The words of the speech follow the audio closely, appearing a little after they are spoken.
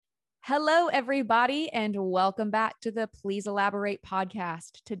Hello, everybody, and welcome back to the Please Elaborate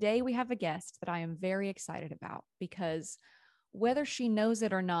podcast. Today, we have a guest that I am very excited about because whether she knows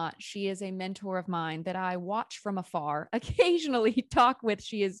it or not, she is a mentor of mine that I watch from afar, occasionally talk with.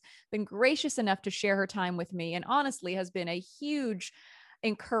 She has been gracious enough to share her time with me and honestly has been a huge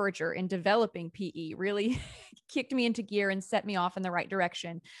encourager in developing PE, really kicked me into gear and set me off in the right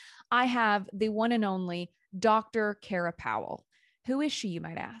direction. I have the one and only Dr. Kara Powell. Who is she, you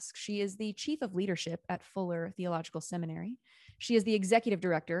might ask? She is the Chief of Leadership at Fuller Theological Seminary. She is the Executive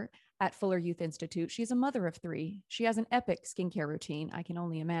Director at Fuller Youth Institute. She's a mother of three. She has an epic skincare routine, I can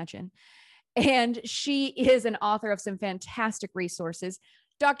only imagine. And she is an author of some fantastic resources.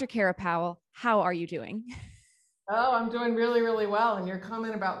 Dr. Kara Powell, how are you doing? Oh, I'm doing really, really well. And your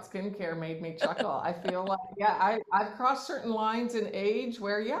comment about skincare made me chuckle. I feel like, I've crossed certain lines in age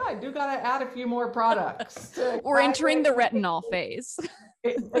where, I do got to add a few more products. We're entering the retinol phase.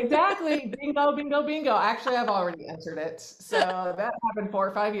 Exactly. Bingo, bingo, bingo. Actually, I've already entered it. So that happened 4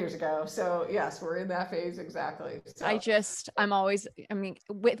 or 5 years ago. So yes, we're in that phase. Exactly. So. I'm always,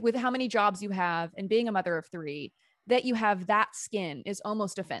 with how many jobs you have and being a mother of three, that you have that skin is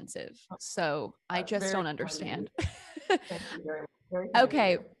almost offensive. So I just don't understand. Thank you very much.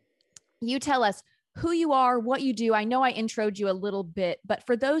 Okay. You tell us who you are, what you do. I know I introed you a little bit, but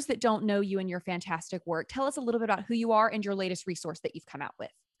for those that don't know you and your fantastic work, tell us a little bit about who you are and your latest resource that you've come out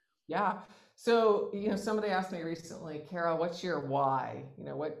with. Yeah. So, somebody asked me recently, Kara, what's your why?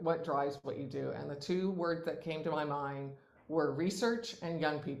 What drives what you do? And the two words that came to my mind were research and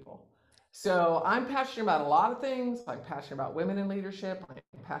young people. So I'm passionate about a lot of things. I'm passionate about women in leadership.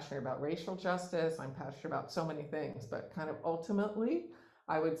 I'm passionate about racial justice. I'm passionate about so many things, but kind of ultimately,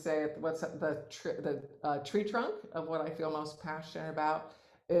 I would say what's the tree trunk of what I feel most passionate about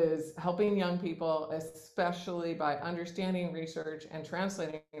is helping young people, especially by understanding research and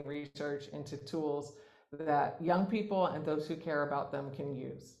translating research into tools that young people and those who care about them can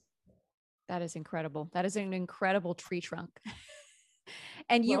use. That is incredible. That is an incredible tree trunk.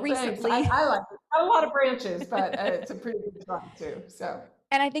 And you recently, I like it. A lot of branches, but it's a pretty good trunk too. So.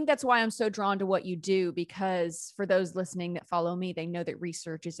 And I think that's why I'm so drawn to what you do, because for those listening that follow me, they know that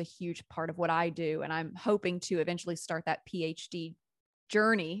research is a huge part of what I do. And I'm hoping to eventually start that PhD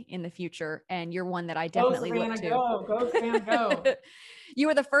journey in the future. And you're one that I definitely look to. Go, Savannah, go. You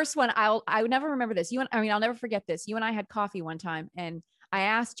were the first one. I would never remember this. I'll never forget this. You and I had coffee one time and I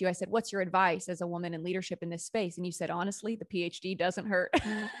asked you, I said, what's your advice as a woman in leadership in this space? And you said, honestly, the PhD doesn't hurt.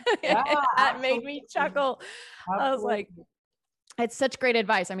 Yeah, that made me chuckle. Absolutely. I was like, it's such great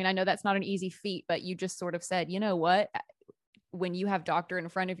advice. I mean, I know that's not an easy feat, but you just sort of said, you know what? When you have doctor in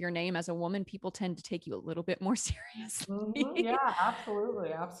front of your name as a woman, people tend to take you a little bit more seriously. Mm-hmm. Yeah,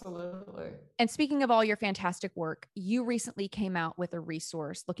 absolutely. Absolutely. And speaking of all your fantastic work, you recently came out with a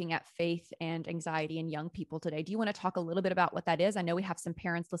resource looking at faith and anxiety in young people today. Do you want to talk a little bit about what that is? I know we have some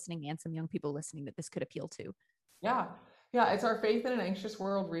parents listening and some young people listening that this could appeal to. Yeah, it's our Faith in an Anxious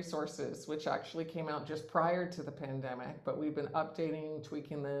World resources, which actually came out just prior to the pandemic, but we've been updating,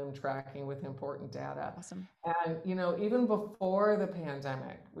 tweaking them, tracking with important data. Awesome. And, even before the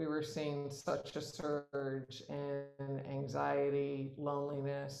pandemic, we were seeing such a surge in anxiety,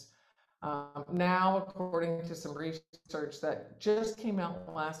 loneliness. Now, according to some research that just came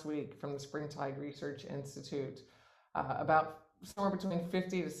out last week from the Springtide Research Institute, about somewhere between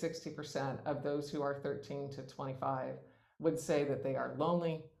 50 to 60% of those who are 13 to 25 would say that they are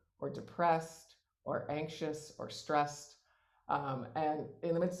lonely or depressed or anxious or stressed. And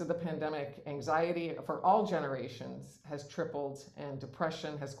in the midst of the pandemic, anxiety for all generations has tripled and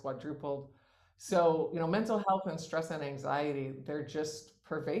depression has quadrupled. So, mental health and stress and anxiety, they're just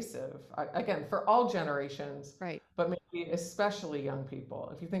pervasive, again, for all generations, right? But maybe especially young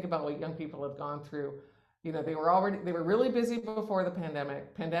people. If you think about what young people have gone through, they were really busy before the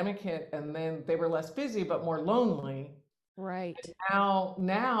pandemic hit, and then they were less busy, but more lonely. Right. And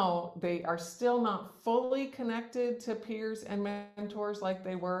now they are still not fully connected to peers and mentors like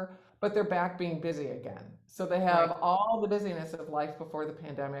they were, but they're back being busy again. So they have all the busyness of life before the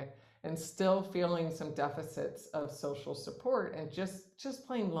pandemic and still feeling some deficits of social support and just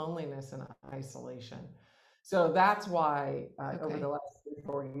plain loneliness and isolation. So that's why over the last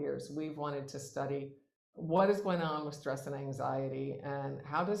 3-4 years, we've wanted to study what is going on with stress and anxiety and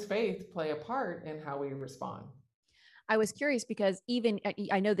how does faith play a part in how we respond. I was curious because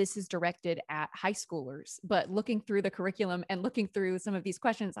I know this is directed at high schoolers, but looking through the curriculum and looking through some of these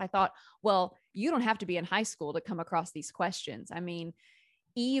questions, I thought, well, you don't have to be in high school to come across these questions. I mean,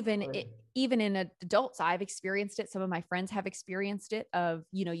 even Right. even in adults, I've experienced it. Some of my friends have experienced it of,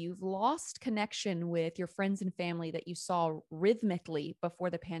 you've lost connection with your friends and family that you saw rhythmically before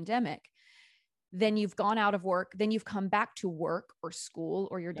the pandemic. Then you've gone out of work, then you've come back to work or school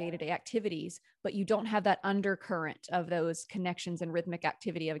or your day-to-day activities, but you don't have that undercurrent of those connections and rhythmic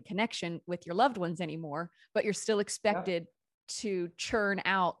activity of a connection with your loved ones anymore, but you're still Yep. expected to churn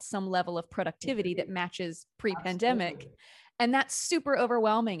out some level of productivity that matches pre-pandemic. Absolutely. And that's super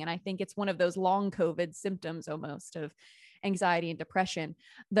overwhelming. And I think it's one of those long COVID symptoms almost of anxiety and depression.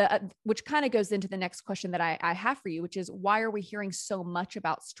 Which kind of goes into the next question that I have for you, which is why are we hearing so much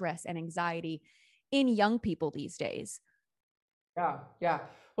about stress and anxiety in young people these days? Yeah, yeah.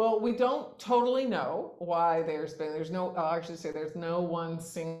 Well, we don't totally know why there's no, I should say, there's no one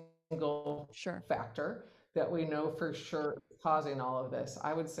single Sure. factor that we know for sure is causing all of this.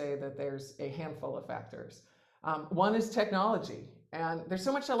 I would say that there's a handful of factors. One is technology. And there's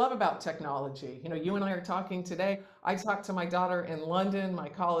so much I love about technology. You know, you and I are talking today. I talked to my daughter in London, my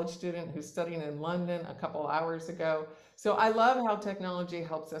college student who's studying in London a couple hours ago. So I love how technology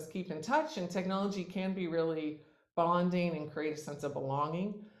helps us keep in touch, and technology can be really bonding and create a sense of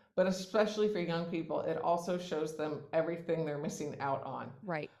belonging. But especially for young people, it also shows them everything they're missing out on.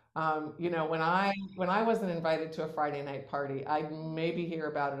 Right. When I wasn't invited to a Friday night party, I'd maybe hear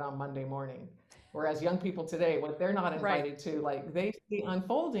about it on Monday morning. Whereas young people today, what they're not Right. invited to, like they see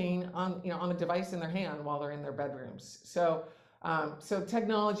unfolding on a device in their hand while they're in their bedrooms. So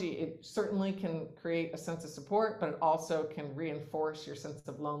technology, it certainly can create a sense of support, but it also can reinforce your sense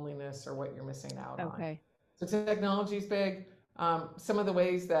of loneliness or what you're missing out on. Okay. So technology is big. Some of the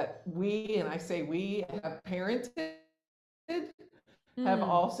ways that we, and I say we, have parented have Mm,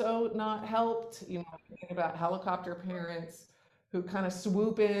 also not helped. You know, thinking about helicopter parents who kind of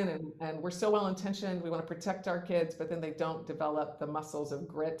swoop in and we're so well intentioned. We want to protect our kids, but then they don't develop the muscles of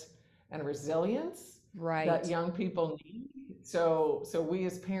grit and resilience that right. young people need. So we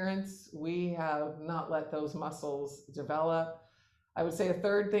as parents, we have not let those muscles develop. I would say a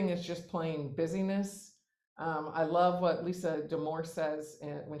third thing is just plain busyness. I love what Lisa D'Amour says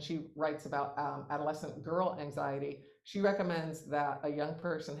when she writes about adolescent girl anxiety. She recommends that a young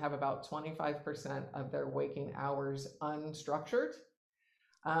person have about 25% of their waking hours unstructured,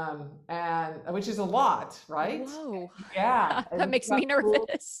 and which is a lot, right? Whoa. Yeah, That and makes me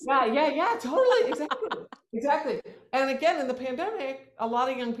nervous. yeah, yeah, yeah, totally, exactly, exactly. And again, in the pandemic, a lot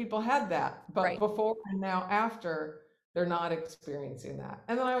of young people had that, but Right. before and now after, they're not experiencing that.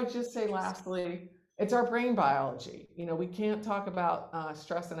 And then I would just say, lastly, it's our brain biology. You know, we can't talk about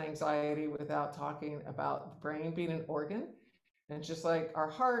stress and anxiety without talking about the brain being an organ. And just like our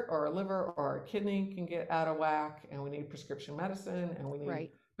heart or our liver or our kidney can get out of whack, and we need prescription medicine and we need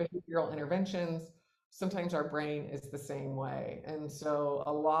Right. behavioral interventions, sometimes our brain is the same way. And so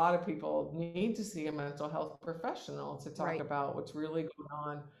a lot of people need to see a mental health professional to talk Right. about what's really going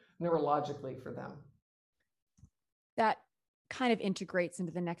on neurologically for them. That kind of integrates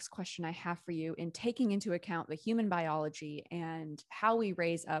into the next question I have for you in taking into account the human biology and how we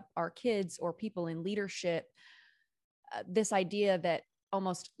raise up our kids or people in leadership. This idea that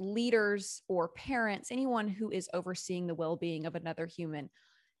almost leaders or parents, anyone who is overseeing the well being of another human,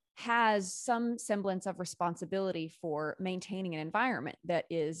 has some semblance of responsibility for maintaining an environment that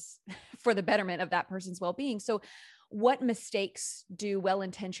is for the betterment of that person's well being. So, what mistakes do well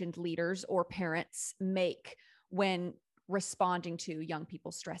intentioned leaders or parents make when responding to young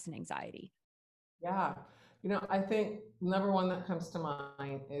people's stress and anxiety? Yeah. You know, I think number one that comes to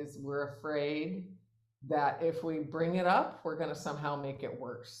mind is we're afraid that if we bring it up, we're going to somehow make it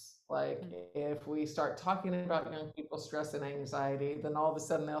worse. Like Mm. if we start talking about young people's stress and anxiety, then all of a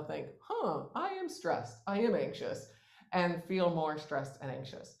sudden they'll think, huh, I am stressed, I am anxious, and feel more stressed and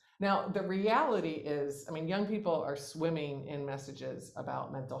anxious. Now, the reality is, I mean, young people are swimming in messages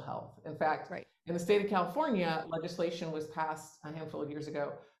about mental health. In fact, Right. in the state of California, legislation was passed a handful of years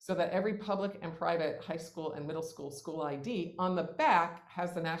ago so that every public and private high school and middle school school ID on the back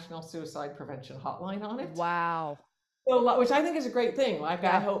has the National Suicide Prevention Hotline on it. Wow. So, which I think is a great thing. Like, I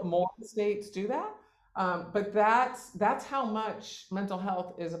Yeah. hope more states do that. But that's how much mental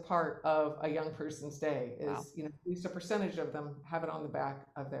health is a part of a young person's day. Wow. Is at least a percentage of them have it on the back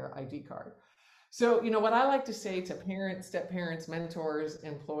of their ID card. So, what I like to say to parents, step parents, mentors,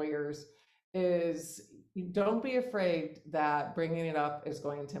 employers is don't be afraid that bringing it up is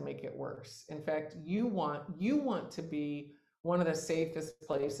going to make it worse. In fact, you want to be one of the safest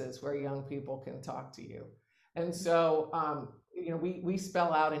places where young people can talk to you. And so, we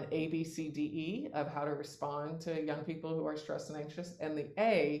spell out an A, B, C, D, E of how to respond to young people who are stressed and anxious. And the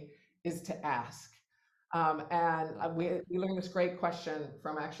A is to ask. We learned this great question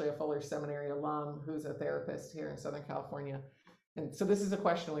from actually a Fuller Seminary alum who's a therapist here in Southern California. And so this is a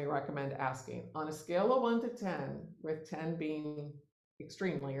question we recommend asking. On a scale of 1 to 10, with 10 being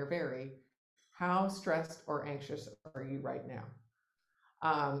extremely or very, how stressed or anxious are you right now?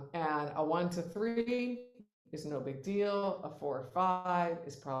 And a 1 to 3 is no big deal. A 4 or 5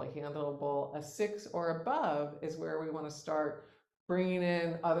 is probably handleable. A 6 or above is where we want to start bringing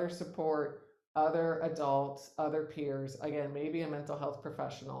in other support, other adults, other peers. Again, maybe a mental health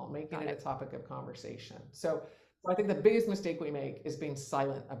professional, making it a topic of conversation. So I think the biggest mistake we make is being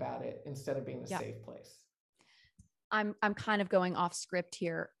silent about it instead of being a safe place. I'm kind of going off script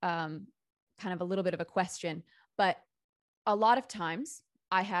here, kind of a little bit of a question, but a lot of times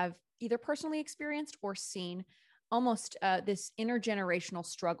I have either personally experienced or seen almost this intergenerational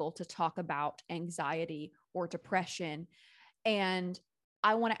struggle to talk about anxiety or depression. And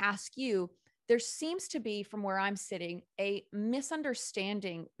I want to ask you, there seems to be, from where I'm sitting, a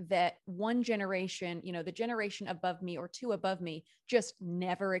misunderstanding that one generation, the generation above me or two above me, just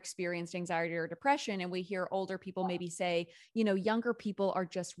never experienced anxiety or depression. And we hear older people maybe say, younger people are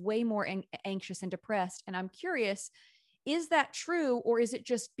just way more anxious and depressed. And I'm curious, is that true, or is it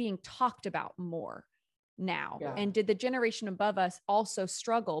just being talked about more now? Yeah. And did the generation above us also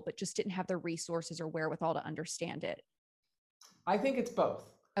struggle, but just didn't have the resources or wherewithal to understand it? I think it's both.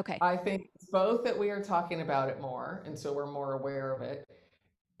 Okay. I think it's both that we are talking about it more, and so we're more aware of it.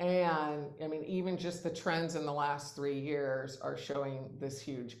 And I mean, even just the trends in the last 3 years are showing this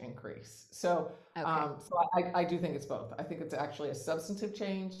huge increase. So, I do think it's both. I think it's actually a substantive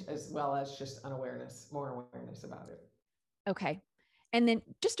change as well as just more awareness about it. Okay. And then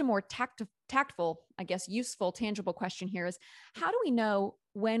just a more tactful, I guess, useful, tangible question here is, how do we know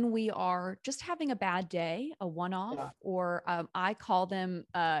when we are just having a bad day, a one-off, or I call them,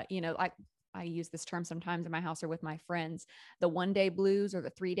 I use this term sometimes in my house or with my friends, the 1-day blues or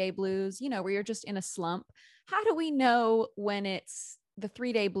the 3-day blues, where you're just in a slump. How do we know when it's the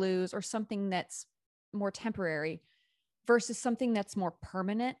 3-day blues or something that's more temporary versus something that's more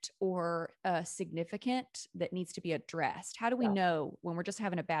permanent or significant that needs to be addressed? How do we know when we're just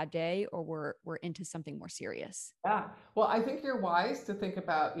having a bad day or we're into something more serious? Yeah. Well, I think you're wise to think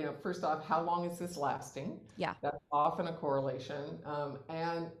about, first off, how long is this lasting? Yeah. That's often a correlation.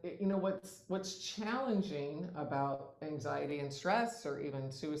 What's challenging about anxiety and stress or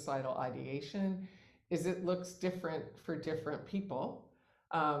even suicidal ideation is it looks different for different people.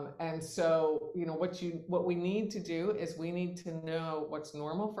 And so, what we need to do is we need to know what's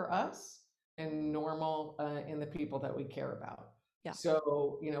normal for us and normal in the people that we care about. Yeah.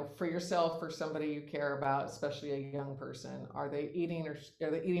 So, for yourself, for somebody you care about, especially a young person, are they eating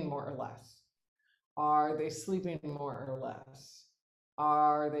more or less? Are they sleeping more or less?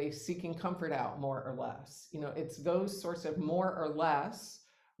 Are they seeking comfort out more or less? It's those sorts of more or less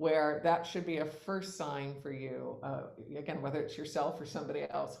where that should be a first sign for you. Again, whether it's yourself or somebody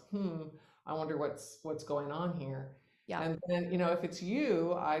else, I wonder what's going on here. Yeah. And then, if it's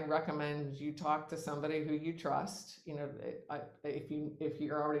you, I'd recommend you talk to somebody who you trust. If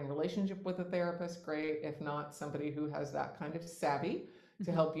you're already in a relationship with a therapist, great. If not, somebody who has that kind of savvy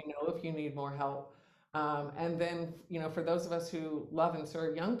to help you know if you need more help. And then, for those of us who love and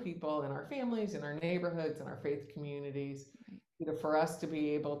serve young people in our families, in our neighborhoods, in our faith communities, for us to be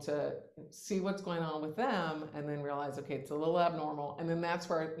able to see what's going on with them and then realize, okay, it's a little abnormal. And then that's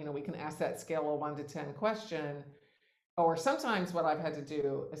where, we can ask that scale of 1 to 10 question. Or sometimes what I've had to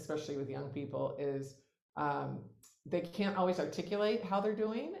do, especially with young people, is they can't always articulate how they're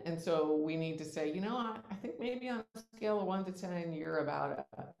doing. And so we need to say, I think maybe on a scale of 1 to 10, you're about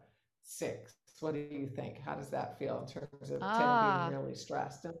a 6. What do you think? How does that feel in terms of 10 being really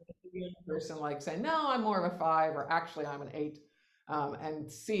stressed? And a young person like saying, no, I'm more of a 5, or actually I'm an 8,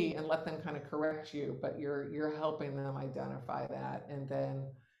 and let them kind of correct you, but you're helping them identify that. And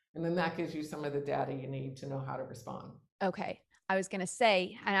then that gives you some of the data you need to know how to respond. Okay. I was going to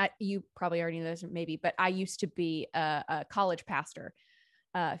say, and you probably already know this maybe, but I used to be a college pastor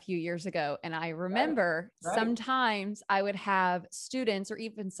a few years ago. And I remember sometimes I would have students or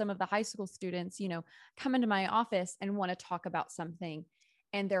even some of the high school students, come into my office and want to talk about something,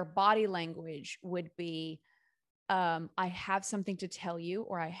 and their body language would be, I have something to tell you,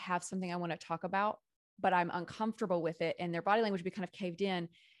 or I have something I want to talk about, but I'm uncomfortable with it. And their body language would be kind of caved in.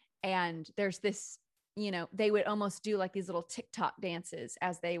 And there's this, they would almost do like these little TikTok dances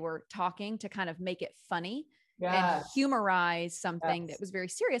as they were talking to kind of make it funny and humorize something that was very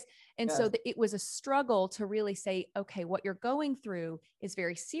serious. And so it was a struggle to really say, okay, what you're going through is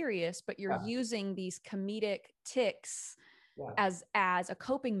very serious, but you're using these comedic tics as a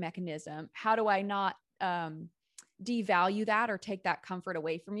coping mechanism. How do I not devalue that or take that comfort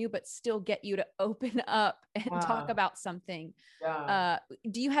away from you, but still get you to open up and talk Yeah. about something. Yeah.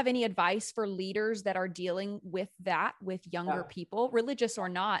 Do you have any advice for leaders that are dealing with that with younger Yeah. people, religious or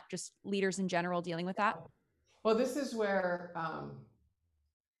not, just leaders in general dealing with that? Well, this is where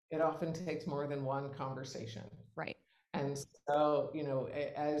it often takes more than one conversation. Right. And so,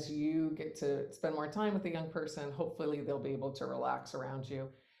 as you get to spend more time with the young person, hopefully they'll be able to relax around you.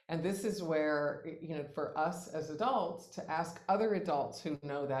 And this is where, for us as adults to ask other adults who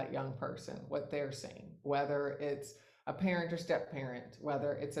know that young person what they're seeing, whether it's a parent or step parent,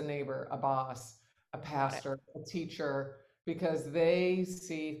 whether it's a neighbor, a boss, a Got it. pastor, a teacher, because they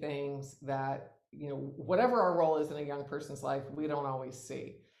see things that, whatever our role is in a young person's life, we don't always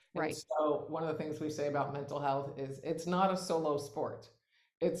see. And Right. so one of the things we say about mental health is it's not a solo sport.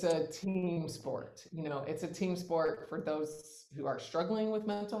 It's a team sport. It's a team sport for those who are struggling with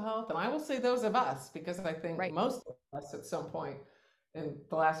mental health. And I will say those of us, because I think Right. most of us at some point in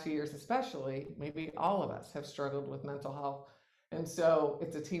the last few years, especially, maybe all of us have struggled with mental health. And so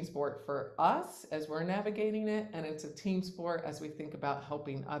it's a team sport for us as we're navigating it. And it's a team sport as we think about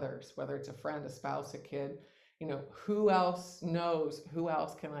helping others, whether it's a friend, a spouse, a kid. Who else knows? Who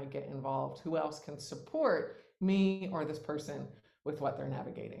else can I get involved? Who else can support me or this person with what they're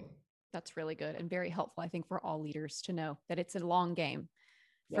navigating? That's really good and very helpful, I think, for all leaders to know that it's a long game.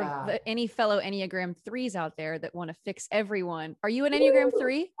 For Yeah. any fellow Enneagram 3s out there that want to fix everyone. Are you an Enneagram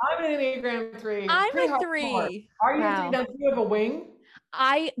 3? I'm an Enneagram 3. I'm Pretty a hardcore. 3. Are you a 3? Wow. Now, do you have a wing?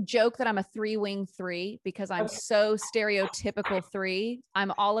 I joke that I'm a 3-wing 3 because I'm Okay. so stereotypical 3.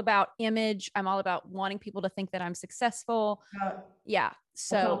 I'm all about image. I'm all about wanting people to think that I'm successful. Yeah.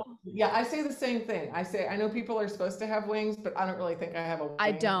 So Yeah, I say the same thing. I know people are supposed to have wings, but I don't really think I have a wing.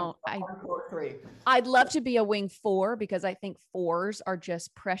 I don't. I'm a hardcore 3. I'd love to be a wing 4 because I think 4s are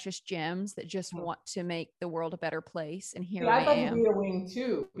just precious gems that just want to make the world a better place. And here I I'd love to am. be a wing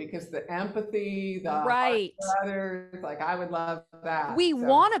too, because the empathy, the heart Right. for others, like I would love that. We So,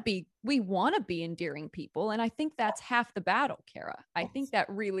 want to be endearing people. And I think that's half the battle, Kara. I think that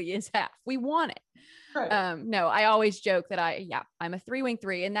really is half. We want it. right. No, I always joke that I'm a 3-wing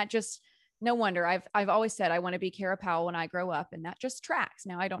 3. And that just, no wonder I've always said I want to be Kara Powell when I grow up, and that just tracks.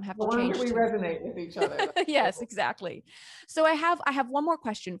 Now I don't have to No wonder change. we resonate with each other. Yes, exactly. So I have one more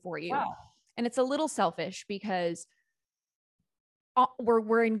question for you. Wow. And it's a little selfish because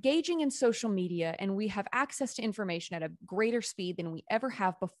we're engaging in social media and we have access to information at a greater speed than we ever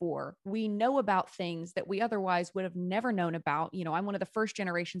have before. We know about things that we otherwise would have never known about. I'm one of the first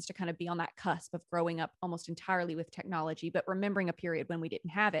generations to kind of be on that cusp of growing up almost entirely with technology, but remembering a period when we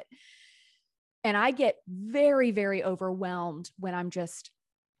didn't have it. And I get very, very overwhelmed when I'm just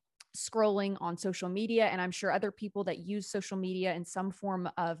scrolling on social media. And I'm sure other people that use social media in some form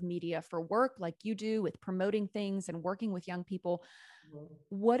of media for work, like you do with promoting things and working with young people.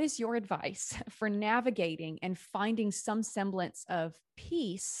 What is your advice for navigating and finding some semblance of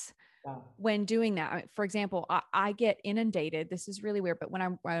peace when doing that? For example, I get inundated. This is really weird, but when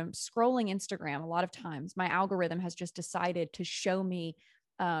I'm scrolling Instagram, a lot of times my algorithm has just decided to show me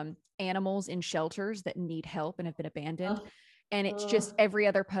animals in shelters that need help and have been abandoned. And it's just every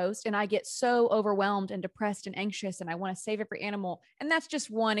other post. And I get so overwhelmed and depressed and anxious, and I want to save every animal. And that's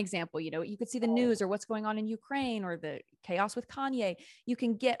just one example. You could see the news or what's going on in Ukraine or the chaos with Kanye. You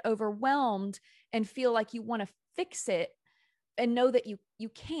can get overwhelmed and feel like you want to fix it and know that you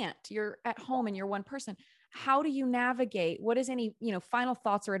can't. You're at home and you're one person. How do you navigate? What is any, final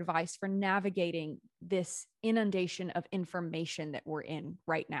thoughts or advice for navigating this inundation of information that we're in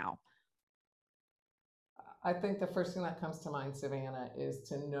right now? I think the first thing that comes to mind, Savannah, is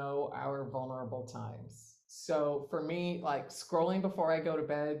to know our vulnerable times. So for me, like scrolling before I go to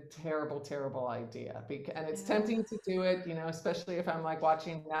bed, terrible, terrible idea. And it's tempting to do it, especially if I'm like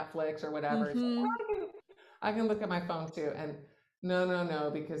watching Netflix or whatever. It's like, I can look at my phone too. And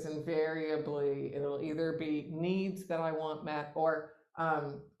no, because invariably it'll either be needs that I want met, or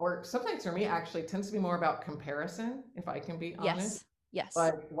sometimes for me actually tends to be more about comparison, if I can be honest. Yes.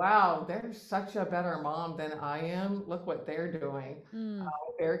 Like, wow, they're such a better mom than I am. Look what they're doing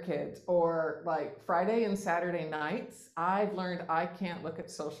with their kids. Or like Friday and Saturday nights, I've learned I can't look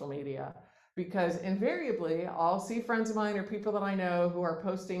at social media because invariably I'll see friends of mine or people that I know who are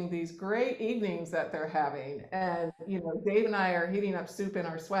posting these great evenings that they're having. And, Dave and I are heating up soup in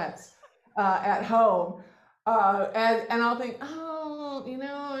our sweats at home. And I'll think,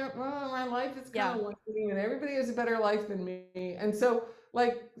 my life is kind of lame and everybody has a better life than me. And so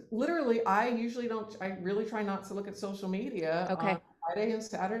like literally I really try not to look at social media on Friday and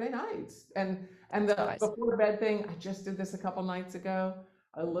Saturday nights. And the before bed thing, I just did this a couple nights ago.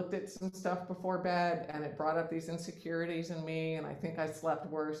 I looked at some stuff before bed and it brought up these insecurities in me. And I think I slept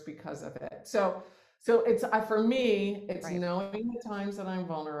worse because of it. So it's for me, it's Right. knowing the times that I'm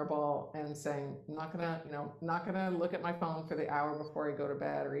vulnerable and saying, I'm not gonna, not gonna look at my phone for the hour before I go to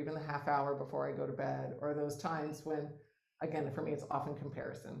bed, or even the half hour before I go to bed, or those times when, again, for me, it's often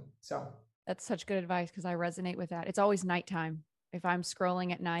comparison. So That's such good advice because I resonate with that. It's always nighttime. If I'm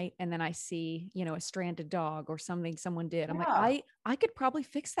scrolling at night and then I see, a stranded dog or something someone did, I'm like, yeah, I could probably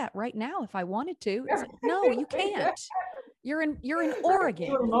fix that right now if I wanted to. It's like, no, you can't. You're in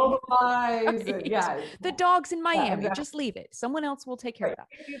Oregon. you mobilize, and Right? yeah, The dog's in yeah, Miami. exactly. Just leave it. Someone else will take care of Right.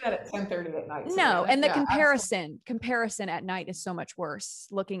 that. You do that at 10:30 at night, No, Savannah. and the Yeah, absolutely. comparison at night is so much worse.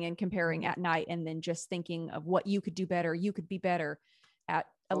 Looking and comparing at night and then just thinking of what you could do better, you could be better at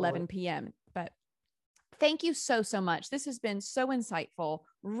Totally. 11 p.m. But thank you so, so much. This has been so insightful,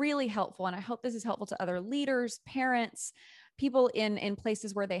 really helpful. And I hope this is helpful to other leaders, parents, people in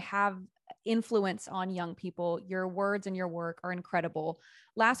places where they have influence on young people. Your words and your work are incredible.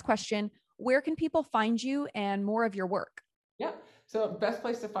 Last question, where can people find you and more of your work? Yeah. So best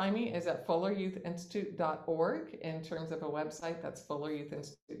place to find me is at fulleryouthinstitute.org. In terms of a website, that's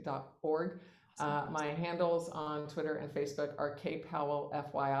fulleryouthinstitute.org. My handles on Twitter and Facebook are K Powell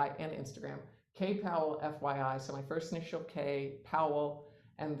FYI, and Instagram K Powell FYI. So my first initial K Powell,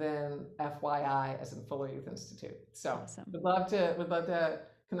 and then FYI as in Fuller Youth Institute. So Awesome. would love to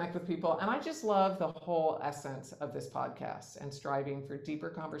connect with people. And I just love the whole essence of this podcast and striving for deeper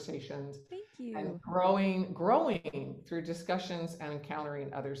conversations. Thank you. And growing through discussions and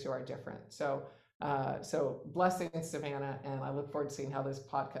encountering others who are different. So blessings, Savannah, and I look forward to seeing how this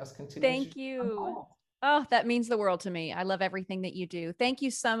podcast continues. Thank you. Oh, that means the world to me. I love everything that you do. Thank you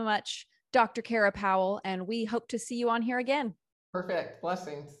so much, Dr. Kara Powell, and we hope to see you on here again. Perfect.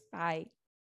 Blessings. Bye.